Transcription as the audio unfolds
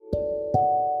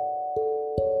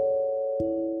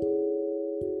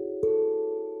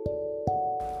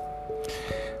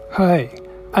Hi,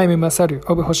 I'm Masaru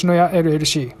of Hoshinoya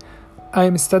LLC.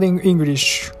 I'm studying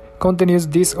English. Continues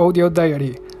this audio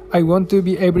diary. I want to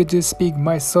be able to speak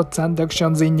my thoughts and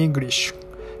actions in English.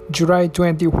 July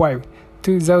 25,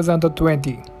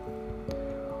 2020.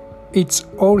 It's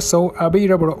also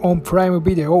available on Prime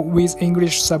Video with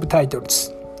English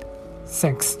subtitles.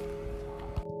 Thanks.